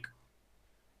probably like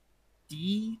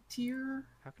D tier?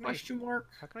 How can Question mark.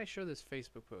 how can I show this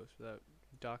Facebook post without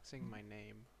doxing my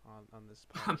name on this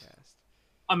podcast?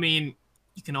 I mean,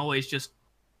 you can always just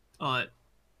uh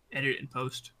edit and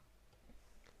post.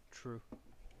 True.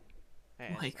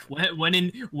 Hey, Like when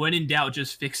in doubt,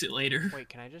 just fix it later. wait,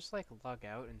 can I just like log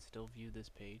out and still view this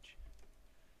page?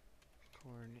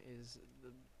 Corn is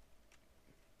the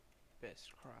best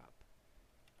crop.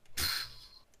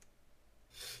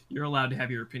 You're allowed to have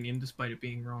your opinion despite it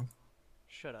being wrong.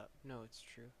 Shut up. No, it's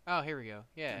true. Oh, here we go.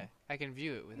 Yeah, I can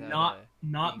view it without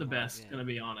Not the being logged best, in. gonna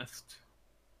be honest.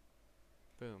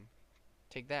 Boom.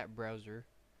 Take that, browser.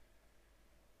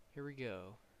 Here we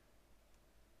go.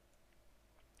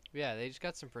 Yeah, they just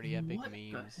got some pretty epic What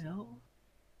memes. the hell?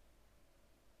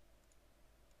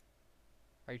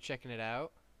 Are you checking it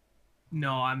out?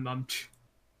 No, I'm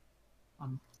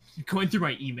going through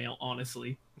my email,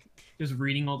 honestly. Just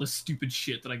reading all the stupid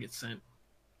shit that I get sent.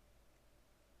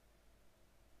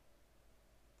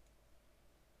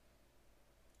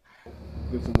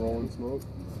 Get some rolling smoke.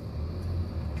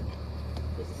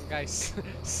 Guy's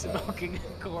smoking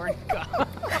a corn cob.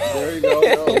 There you go.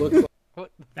 No, it looks like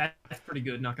What? That's pretty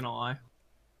good, not gonna lie.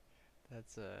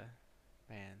 That's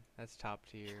man, that's top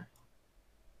tier.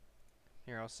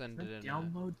 Here, I'll send Is it that in.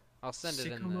 download? I'll send it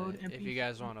sicko in mode the. If you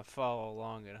guys MP3? want to follow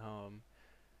along at home,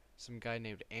 some guy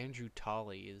named Andrew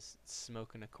Tolley is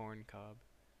smoking a corn cob.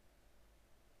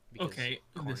 Okay,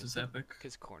 this is epic.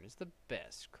 Because corn is the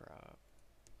best crop.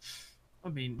 I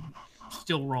mean,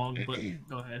 still wrong, but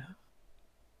go ahead.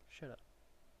 Shut up.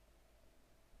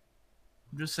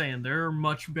 I'm just saying, there are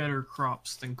much better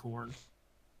crops than corn.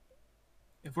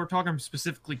 If we're talking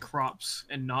specifically crops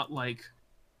and not like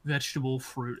vegetable,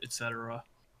 fruit, etc.,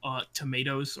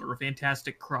 tomatoes are a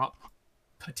fantastic crop.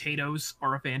 Potatoes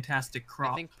are a fantastic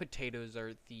crop. I think potatoes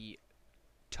are the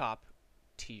top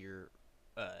tier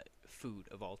food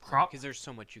of all time. Crop? Because there's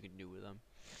so much you can do with them.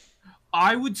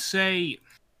 I would say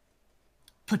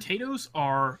potatoes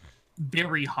are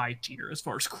very high tier as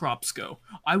far as crops go.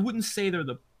 I wouldn't say they're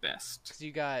the best. Cause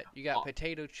you got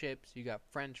potato chips, you got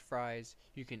French fries.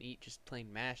 You can eat just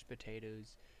plain mashed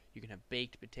potatoes. You can have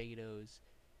baked potatoes.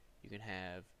 You can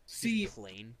have just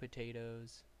plain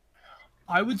potatoes.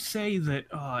 I would say that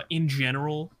in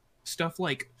general, stuff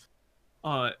like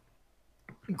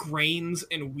grains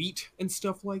and wheat and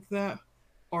stuff like that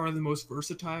are the most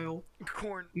versatile.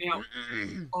 Corn. Now,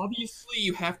 obviously,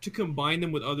 you have to combine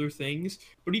them with other things,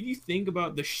 but if you think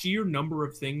about the sheer number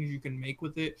of things you can make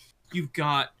with it, you've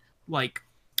got like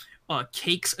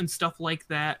cakes and stuff like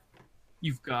that.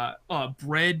 You've got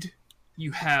bread.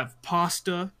 You have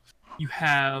pasta. You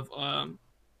have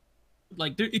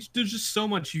there's just so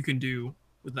much you can do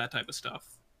with that type of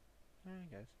stuff. I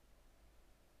guess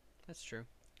that's true.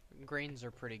 Grains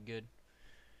are pretty good.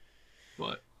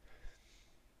 But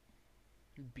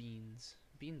Beans.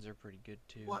 Beans are pretty good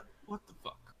too. What? What the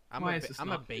fuck? I'm Why a is this I'm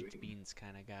a not baked doing- beans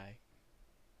kind of guy.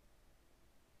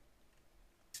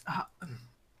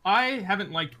 I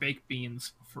haven't liked baked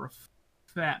beans for a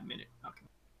fat minute. Okay.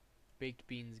 Baked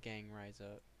beans gang rise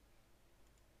up.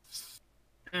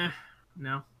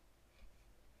 No.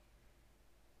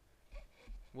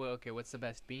 Well, okay, what's the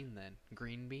best bean then?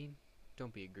 Green bean?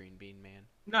 Don't be a green bean man.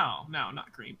 No,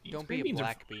 not green beans. Don't Green be a beans are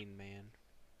black bean man.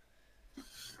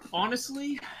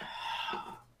 honestly,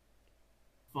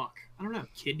 fuck. I don't know.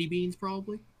 Kidney beans,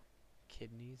 probably.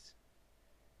 Kidneys?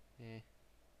 Eh.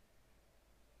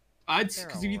 I'd They're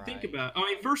because if you think alright.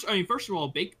 about, first of all,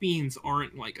 baked beans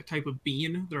aren't like a type of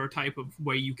bean. They're a type of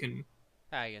way you can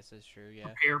I guess that's true, yeah.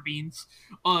 prepare beans.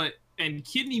 And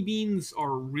kidney beans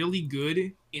are really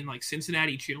good in like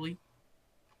Cincinnati chili.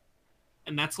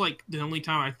 And that's like the only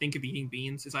time I think of eating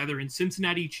beans is either in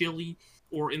Cincinnati chili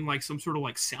or in like some sort of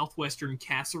like southwestern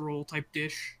casserole type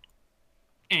dish.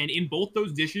 And in both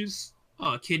those dishes,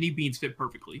 kidney beans fit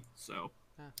perfectly. So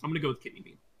Huh. I'm gonna go with kidney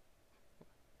bean.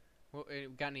 Well,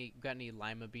 got any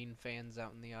lima bean fans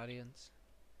out in the audience?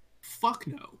 Fuck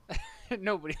no.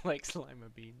 Nobody likes lima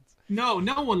beans. No,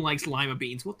 no one likes lima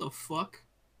beans. What the fuck?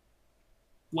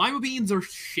 Lima beans are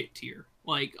shit tier.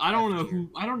 Like I don't F know tier. who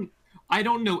I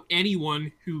don't know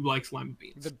anyone who likes lima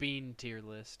beans. The bean tier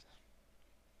list.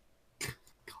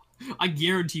 I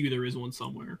guarantee you there is one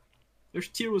somewhere. There's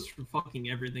tier lists for fucking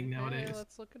everything nowadays. Hey,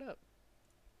 let's look it up.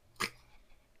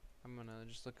 I'm gonna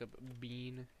just look up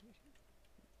bean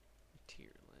tier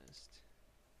list.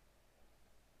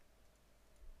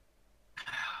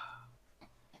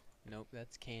 Nope,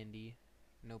 that's candy.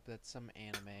 Nope, that's some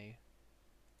anime.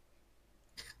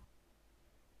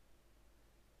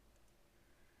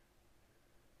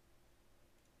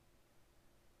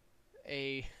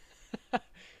 A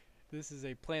this is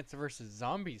a Plants vs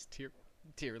Zombies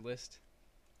tier list.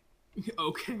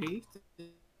 Okay.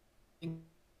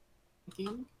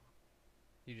 Thinking.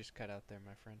 You just cut out there,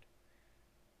 my friend.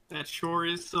 That sure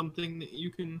is something that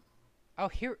you can. Oh,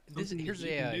 here's Something that here's you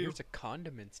can a do. here's a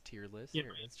condiments tier list. Yeah,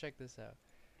 Here, right. let's check this out.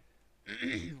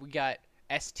 We got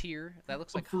S tier. That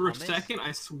looks like For a hummus. second,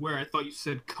 I swear I thought you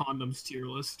said condoms tier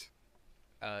list.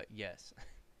 Yes.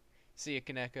 See ya,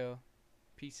 Kaneko.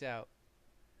 Peace out.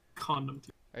 Condom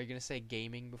tier. Are you gonna say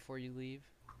gaming before you leave?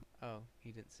 Oh,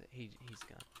 he didn't say. He's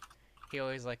gone. He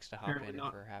always likes to hop Apparently in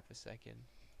not. for half a second.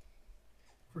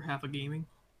 For half a gaming.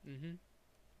 Mm-hmm.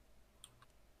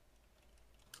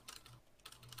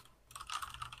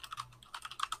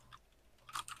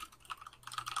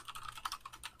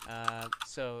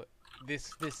 So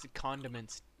this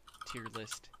condiments tier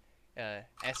list,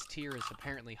 S tier is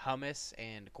apparently hummus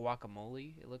and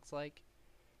guacamole. It looks like.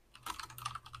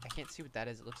 I can't see what that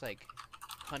is. It looks like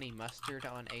honey mustard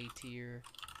on A tier,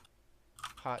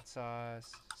 hot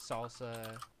sauce,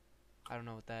 salsa. I don't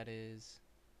know what that is.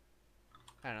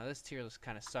 I don't know. This tier list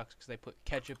kind of sucks because they put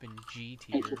ketchup in G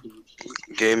tier.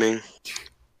 Gaming.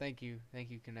 Thank you,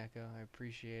 Kaneko. I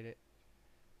appreciate it.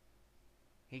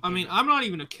 He I came mean, up- I'm not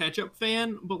even a ketchup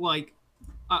fan, but like,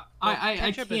 I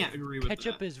ketchup can't agree with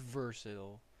ketchup that. is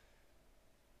versatile.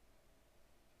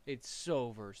 It's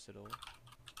so versatile.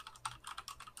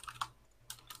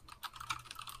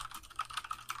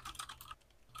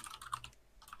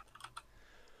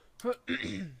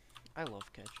 I love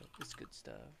ketchup. It's good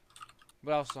stuff.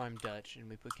 But also, I'm Dutch, and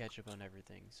we put ketchup on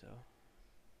everything. So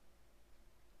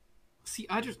See,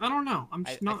 I don't know. I'm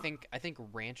just not. I think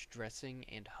ranch dressing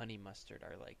and honey mustard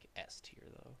are like S tier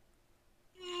though.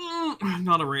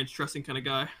 Not a ranch dressing kind of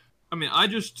guy. I mean, I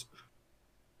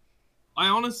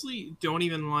honestly don't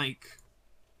even like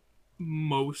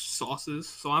most sauces,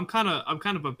 so I'm kind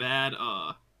of a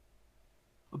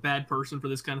bad person for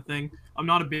this kind of thing. I'm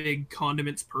not a big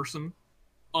condiments person.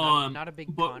 Not a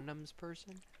big but- condoms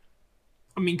person.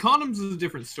 I mean, condoms is a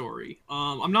different story.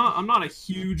 I'm not a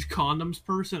huge condoms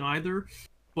person either,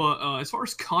 but as far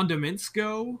as condiments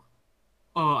go,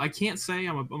 I can't say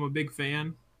I'm a big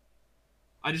fan.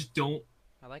 I just don't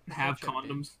I like my have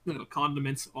ketchup, dude.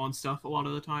 condiments on stuff a lot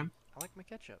of the time. I like my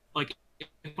ketchup. Like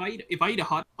if I eat a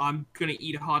hot, I'm gonna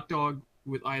eat a hot dog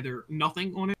with either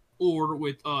nothing on it or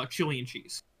with chili and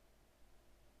cheese.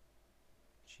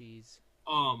 Cheese.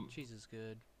 Um, Cheese is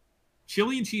good.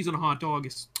 chili and cheese on a hot dog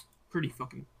is pretty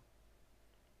fucking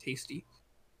tasty.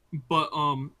 But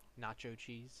Nacho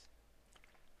cheese.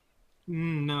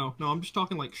 no, I'm just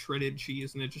talking like shredded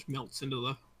cheese, and it just melts into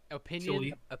the.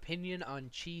 Chili. Opinion on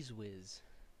Cheese Whiz.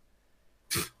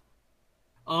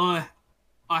 I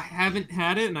haven't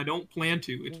had it, and I don't plan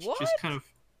to. It's What? just kind of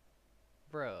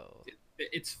Bro,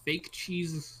 it's fake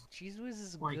cheese. Cheese Whiz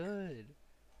is Like- good.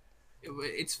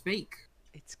 It's fake.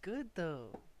 It's good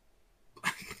though.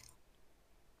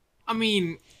 I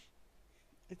mean,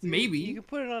 It's, maybe, you can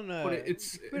put it on but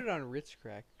it's you can put it on Ritz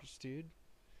crackers, dude.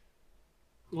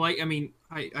 like, I mean,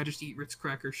 I just eat Ritz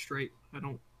crackers straight. But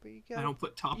you I got don't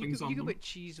put toppings on you could them. put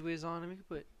cheese whiz on them. You could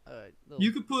put little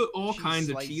You could put all cheese kinds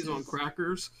of cheese on slices.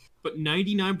 crackers, but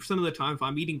 99% of the time, if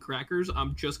I'm eating crackers,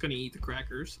 I'm just gonna eat the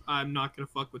crackers. I'm not gonna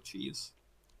fuck with cheese.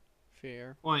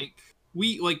 Fair. Like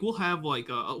we'll have like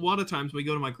a lot of times we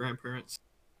go to my grandparents.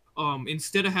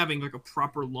 Instead of having like a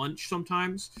proper lunch,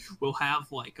 sometimes we'll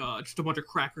have like just a bunch of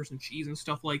crackers and cheese and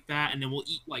stuff like that, and then we'll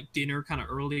eat like dinner kind of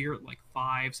earlier, at like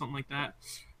 5, something like that.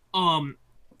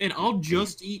 And I'll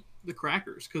just eat the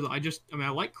crackers because I mean, I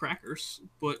like crackers,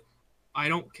 but I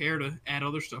don't care to add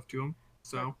other stuff to them.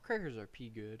 So Crackers are pea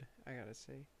good, I gotta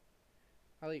say.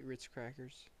 I'll eat Ritz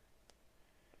crackers.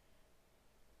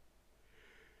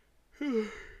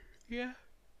 Yeah,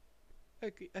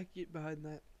 I could get behind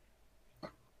that. I'm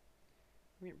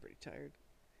getting pretty tired.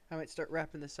 I might start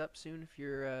wrapping this up soon if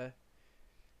you're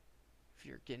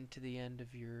getting to the end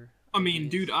of your. I mean,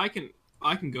 ideas. dude, I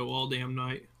can go all damn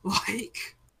night. Like,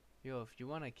 Yo, if you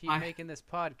want to keep making this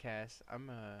podcast,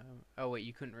 Oh wait,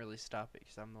 you couldn't really stop it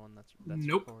because I'm the one that's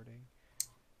Nope. recording.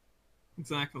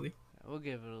 Exactly. We'll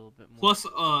give it a little bit more. Plus,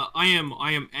 I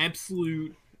am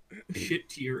absolute shit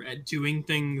tier at doing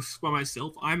things by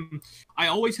myself. I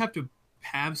always have to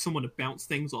have someone to bounce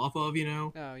things off of. You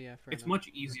know, Oh yeah, fair it's enough. much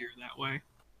easier that way.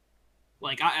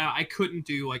 Like I couldn't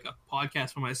do like a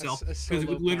podcast by myself A because it solo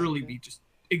would literally podcast. be just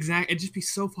it'd just be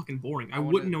so fucking boring. I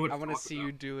wanna- wouldn't know what I to want to talk see about.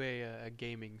 you do a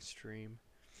gaming stream.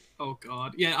 Oh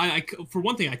god, yeah. For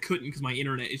one thing, I couldn't because my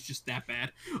internet is just that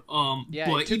bad. Yeah,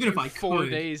 but it took even you if I 4 could,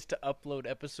 days to upload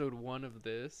episode 1 of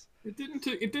this. it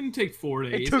didn't take 4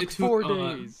 days. It took 4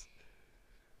 days.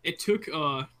 It took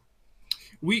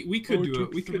we could Oh, it do took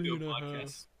it. We could do a 3.5.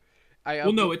 podcast. I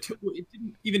Well, no, it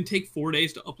didn't even take 4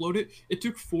 days to upload it. It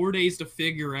took 4 days to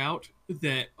figure out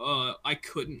that I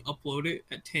couldn't upload it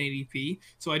at 1080p,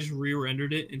 so I just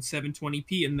re-rendered it in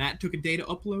 720p, and that took a day to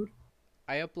upload.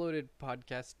 I uploaded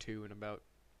podcast 2 in about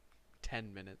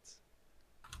 10 minutes.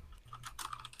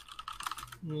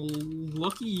 Well,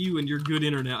 lucky you and your good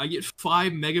internet. I get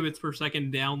 5 megabits per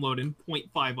second download and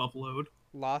 0.5 upload.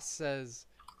 Lost says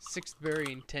 6th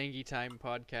Berry and Tangy Time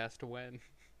podcast when.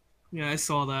 Yeah, I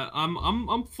saw that.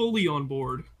 I'm fully on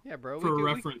board. Yeah, bro. For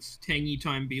reference, Tangy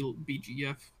Time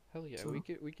BGF. Hell yeah, so.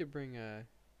 we could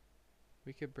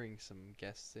bring some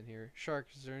guests in here. Shark,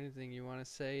 is there anything you want to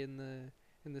say in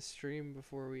the stream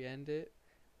before we end it?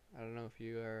 I don't know if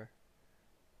you are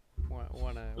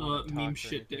wanna talk meme or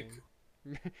shit dick.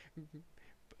 anything.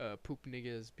 Poop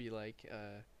niggas be like,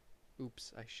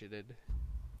 oops, I shitted.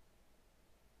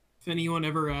 If anyone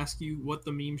ever asks you what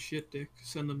the meme shit dick,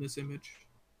 send them this image.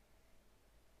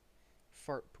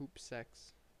 Fart poop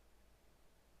sex.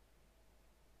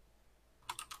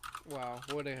 Wow,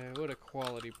 what a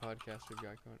quality podcast we've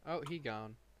got going. Oh, he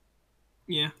gone.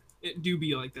 Yeah, it do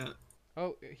be like that.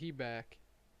 Oh, he back.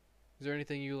 Is there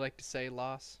anything you would like to say,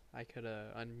 Loss? I could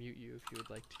unmute you if you would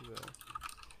like to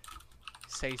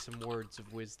say some words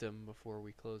of wisdom before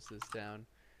we close this down.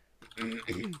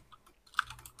 He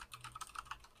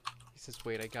says,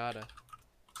 "Wait, I gotta."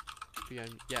 Yeah,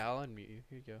 I'll unmute you.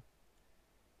 Here you go.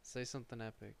 Say something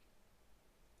epic.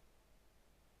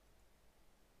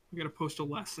 I gotta post a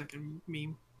last second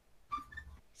meme.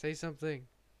 Say something.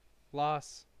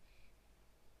 Loss.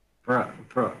 Bruh.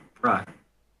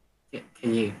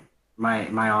 Can you? Am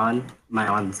I on? Am I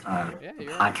on Yeah,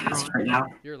 you're podcast on. right now?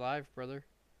 You're live, brother.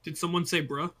 Did someone say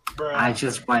bruh? I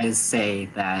just want to say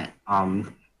that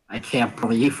I can't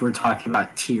believe we're talking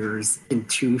about tiers in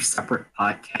 2 separate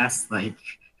podcasts. Like,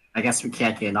 I guess we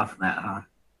can't get enough of that, huh?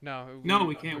 No,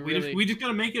 we can't. We just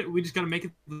gotta make it. We just gotta make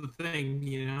it the thing,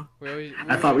 you know.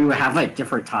 I thought we would have like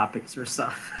different topics or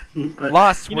stuff. But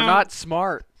Lost. You We're know- not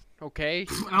smart. Okay.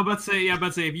 I was about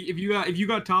to say, if you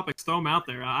got topics, throw them out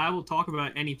there. I will talk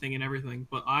about anything and everything,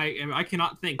 but I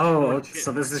cannot think. oh, for shit.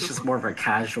 so this is just more of a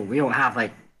casual. We don't have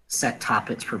like set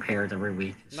topics prepared every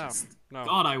week. It's No. just- No.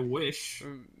 God, I wish.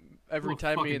 Every I'm a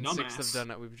time me fucking and Six have dumbass.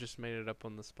 done it, we've just made it up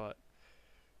on the spot.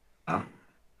 All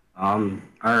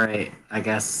right. I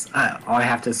guess all I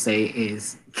have to say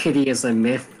is Kitty is a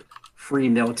myth. Free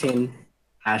Milton.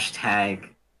 Hashtag.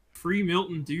 Free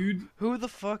Milton, dude. Who the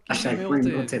fuck is Hashtag Milton?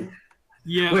 free Milton.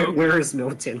 Yeah. Where is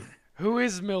Milton? Who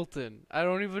is Milton? I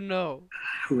don't even know.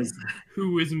 Who is?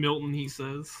 Who is Milton? He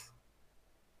says.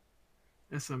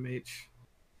 SMH.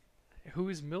 Who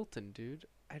is Milton, dude?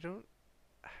 I don't.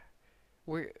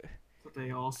 Where? That's what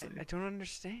they all say. I don't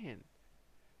understand.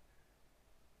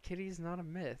 Kitty's not a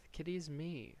myth. Kitty's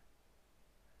me.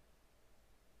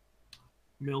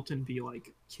 Milton be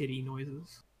like kitty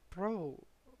noises. Bro,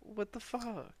 what the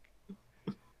fuck?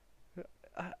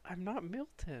 I'm not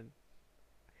Milton.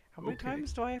 How many Okay.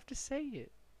 times do I have to say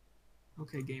it?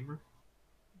 Okay, gamer.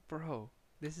 Bro,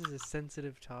 this is a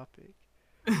sensitive topic.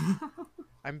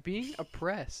 I'm being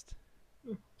oppressed.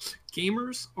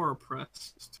 Gamers are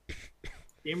oppressed.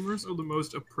 Gamers are the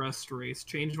most oppressed race.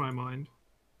 Changed my mind.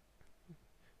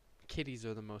 Kitties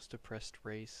are the most oppressed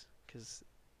race because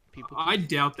people. I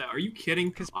doubt that. Are you kidding?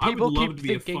 Because I would people love keep to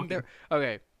be a thinking fucking. they're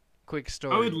okay. Quick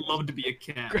story. I would love to be a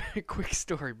cat. Quick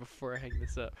story before I hang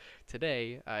this up.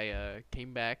 Today, I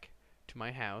came back to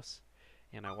my house,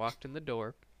 and I walked in the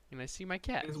door, and I see my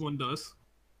cat. As one does.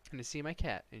 And I see my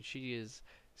cat, and she is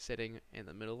sitting in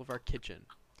the middle of our kitchen,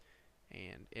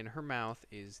 and in her mouth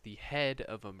is the head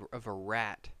of a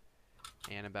rat,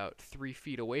 and about 3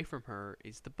 feet away from her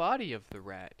is the body of the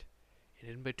rat, and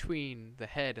in between the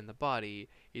head and the body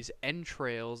is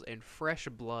entrails and fresh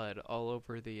blood all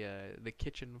over the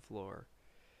kitchen floor.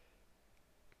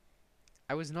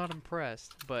 I was not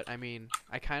impressed, but I mean,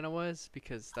 I kind of was,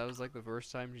 because that was like the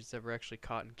first time she's ever actually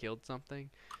caught and killed something.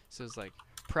 So it was like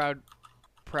proud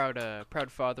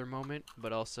father moment,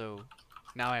 but also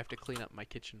now I have to clean up my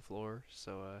kitchen floor.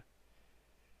 So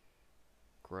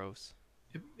gross.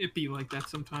 It be like that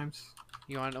sometimes.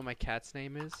 You want to know what my cat's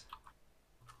name is?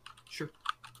 Sure.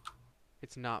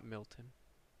 It's not Milton.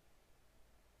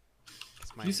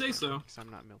 You say so. Because I'm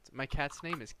not Milton. My cat's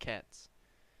name is Ketz.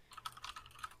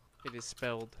 It is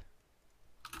spelled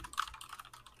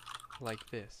like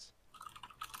this.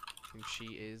 And she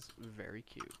is very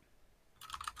cute.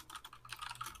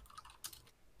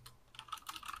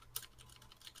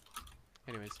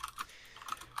 Anyways,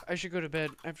 I should go to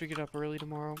bed. I have to get up early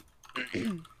tomorrow.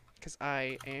 Because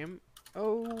I am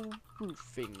a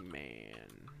roofing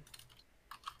man.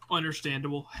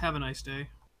 Understandable. Have a nice day.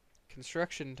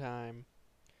 Construction time,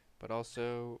 but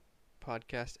also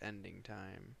podcast ending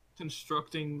time.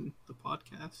 Constructing the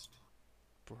podcast.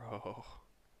 Bro,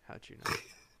 how'd you know?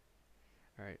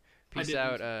 Alright, I peace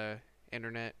didn't. out,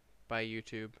 internet. Bye,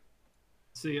 YouTube.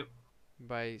 See ya.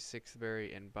 Bye,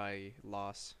 Sixthberry, and bye,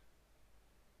 Loss.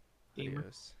 Gamer.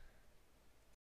 Adios.